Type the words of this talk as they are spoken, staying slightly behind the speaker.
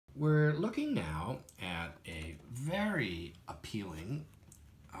We're looking now at a very appealing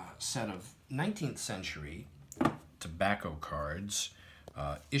set of 19th century tobacco cards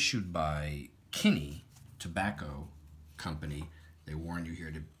issued by Kinney Tobacco Company. They warn you here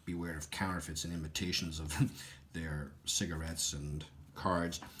to beware of counterfeits and imitations of their cigarettes and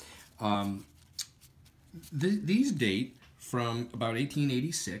cards. These date from about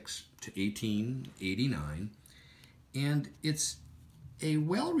 1886 to 1889, and it's a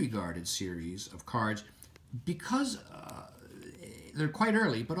well-regarded series of cards because they're quite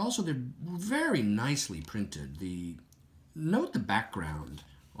early, but also they're very nicely printed. Note the background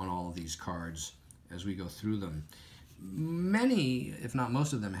on all of these cards as we go through them. Many, if not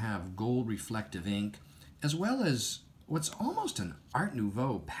most of them, have gold reflective ink, as well as what's almost an Art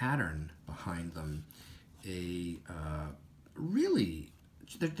Nouveau pattern behind them. Really,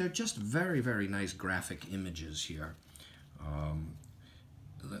 they're just very, very nice graphic images here.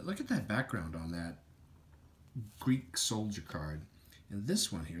 Look at that background on that Greek soldier card. And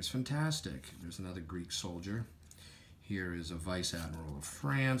this one here is fantastic. There's another Greek soldier. Here is a Vice Admiral of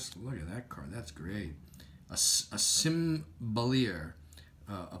France. Look at that card. That's great. A symbolier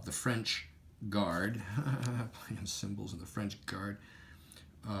of the French Guard. Playing symbols of the French Guard.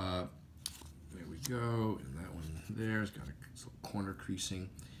 There we go. And that one there's got a little corner creasing.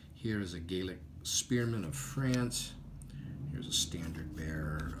 Here is a Gallic spearman of France. Here's a standard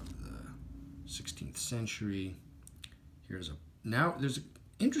bearer of the 16th century. Now there's an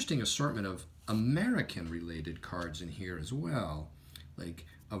interesting assortment of American-related cards in here as well, like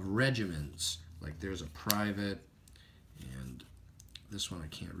of regiments. Like there's a private, and this one I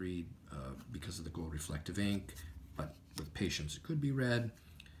can't read because of the gold reflective ink, but with patience it could be read.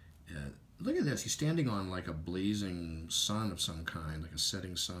 Look at this, he's standing on like a blazing sun of some kind, like a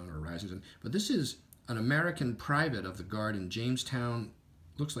setting sun or a rising sun. But this is an American private of the Guard in Jamestown,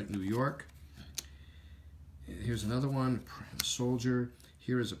 looks like New York. Here's another one, a soldier.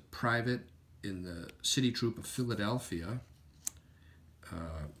 Here is a private in the City Troop of Philadelphia.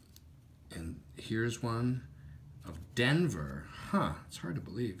 And here's one of Denver. Huh, it's hard to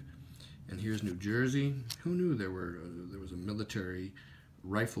believe. And here's New Jersey. Who knew there was a military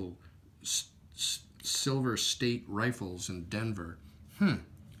rifle, silver state rifles in Denver?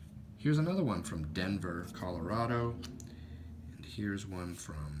 Here's another one from Denver, Colorado. And here's one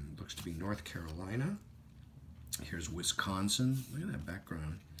from, looks to be North Carolina. Here's Wisconsin. Look at that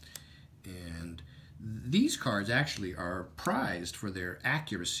background. And these cards actually are prized for their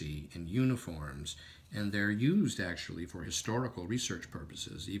accuracy in uniforms, and they're used actually for historical research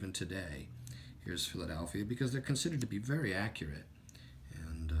purposes even today. Here's Philadelphia because they're considered to be very accurate.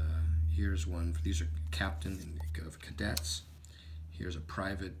 And here's one, these are captain of cadets. Here's a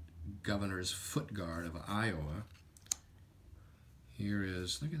private governor's foot guard of Iowa. Here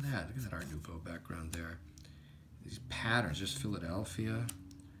is, look at that Art Nouveau background there. These patterns, just Philadelphia.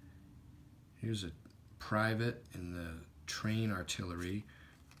 Here's a private in the train artillery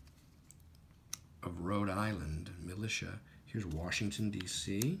of Rhode Island militia. Here's Washington,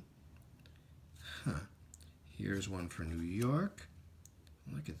 D.C. Here's one for New York.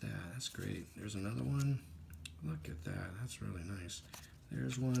 Look at that, that's great. There's another one. Look at that, that's really nice.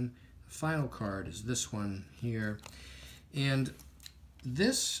 There's one. The final card is this one here. And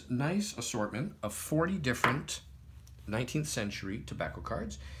this nice assortment of 40 different 19th century tobacco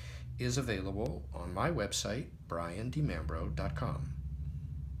cards is available on my website, briandimambro.com.